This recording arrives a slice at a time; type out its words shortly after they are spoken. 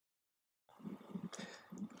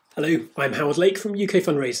Hello, I'm Howard Lake from UK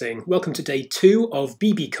Fundraising. Welcome to day 2 of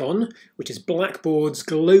bbcon, which is Blackbaud's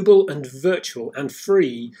global and virtual and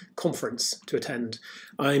free conference to attend.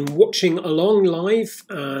 I'm watching along live,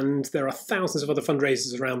 and there are thousands of other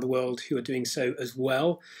fundraisers around the world who are doing so as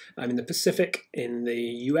well. In the Pacific, in the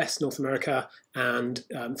US, North America, and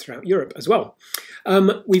throughout Europe as well.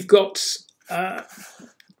 We've got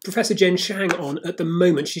Professor Jen Shang on at the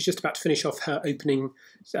moment. She's just about to finish off her opening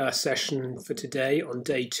session for today on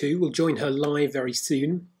day 2. We'll join her live very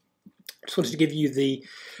soon. Just wanted to give you the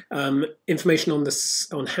information on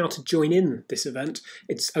this, on how to join in this event.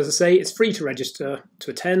 It's, as I say, it's free to register to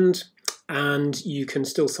attend, and you can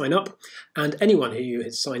still sign up. And anyone who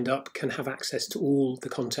has signed up can have access to all the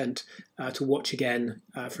content to watch again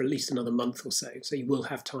for at least another month or so. So you will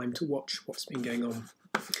have time to watch what's been going on.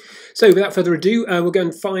 So without further ado, we'll go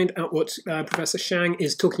and find out what Professor Shang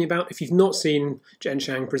is talking about. If you've not seen Jen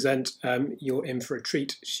Shang present, you're in for a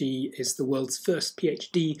treat. She is the world's first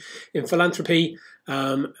PhD in philanthropy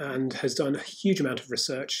and has done a huge amount of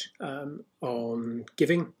research on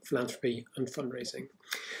giving, philanthropy and fundraising.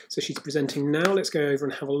 So she's presenting now. Let's go over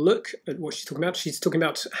and have a look at what she's talking about. She's talking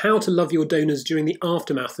about how to love your donors during the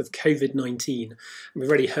aftermath of COVID-19. We've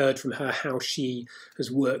already heard from her how she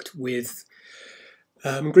has worked with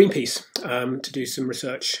Greenpeace to do some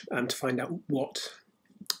research to find out what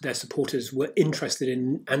their supporters were interested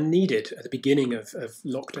in and needed at the beginning of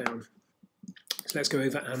lockdown. So let's go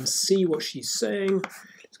over and see what she's saying.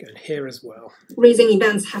 Let's go in here as well. Raising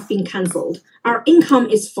events have been cancelled. Our income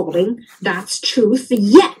is falling. That's truth.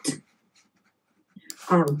 Yet,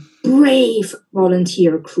 our brave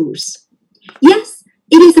volunteer crews. Yes,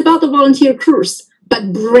 it is about the volunteer crews,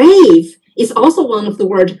 but brave is also one of the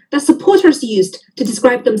words that supporters used to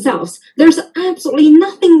describe themselves. There's absolutely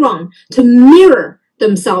nothing wrong to mirror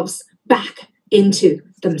themselves back into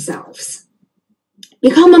themselves.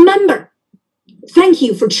 Become a member. Thank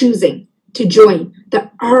you for choosing to join the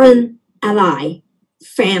RNLI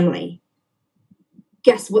family.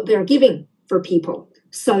 Guess what they're giving for people?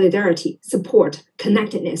 Solidarity, support,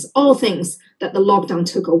 connectedness, all things that the lockdown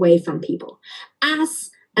took away from people.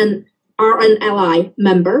 As an RNLI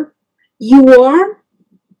member, your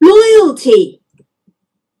loyalty.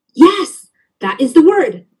 Yes, that is the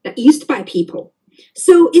word that used by people.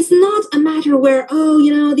 So it's not a matter where, oh,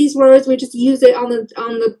 you know, these words, we just use it on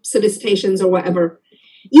the solicitations or whatever.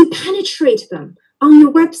 You penetrate them on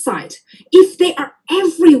your website. If they are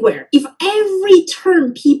everywhere, if every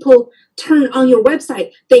term people turn on your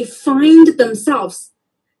website, they find themselves.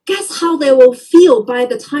 Guess how they will feel by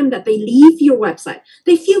the time that they leave your website?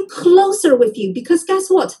 They feel closer with you because guess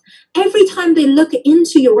what? Every time they look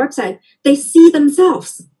into your website, they see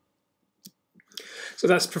themselves. So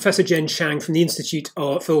that's Professor Jen Shang from the Institute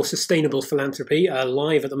for Sustainable Philanthropy,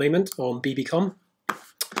 live at the moment on bbcon.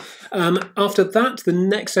 After that, the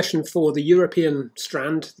next session for the European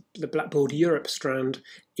strand, the Blackbaud Europe strand,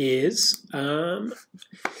 is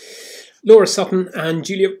Laura Sutton and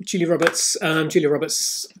Julie Roberts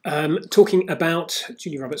talking about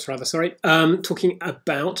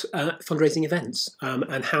fundraising events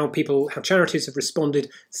and how charities have responded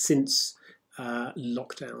since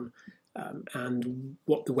lockdown. And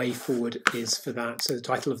what the way forward is for that. So the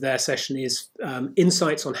title of their session is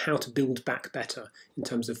Insights on How to Build Back Better in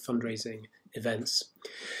terms of fundraising events.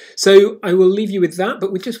 So I will leave you with that,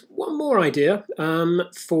 but with just one more idea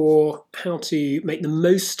for how to make the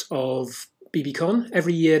most of bbcon.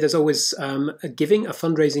 Every year there's always a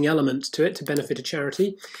fundraising element to it to benefit a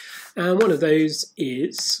charity. And one of those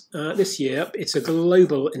is, this year, it's a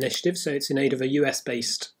global initiative, so it's in aid of a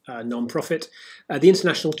US-based non-profit, the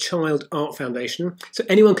International Child Art Foundation. So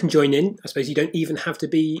anyone can join in. I suppose you don't even have to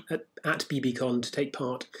be at bbcon to take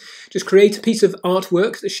part. Just create a piece of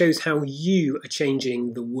artwork that shows how you are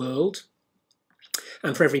changing the world.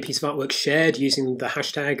 And for every piece of artwork shared using the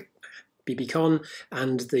hashtag bbcon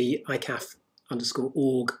and the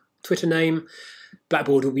ICAF_org Twitter name,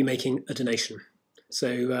 Blackbaud will be making a donation.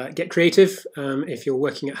 So get creative. If you're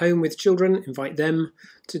working at home with children, invite them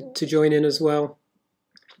to join in as well.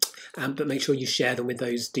 But make sure you share them with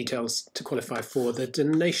those details to qualify for the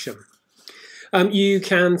donation. You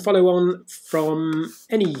can follow on from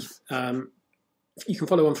any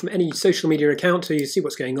social media account to see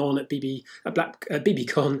what's going on at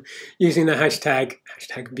bbcon using the hashtag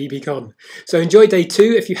 #bbcon. So enjoy day 2.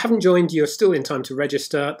 If you haven't joined, you're still in time to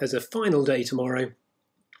register. There's a final day tomorrow.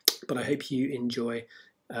 But I hope you enjoy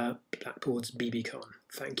Blackbaud's bbcon.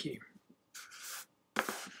 Thank you.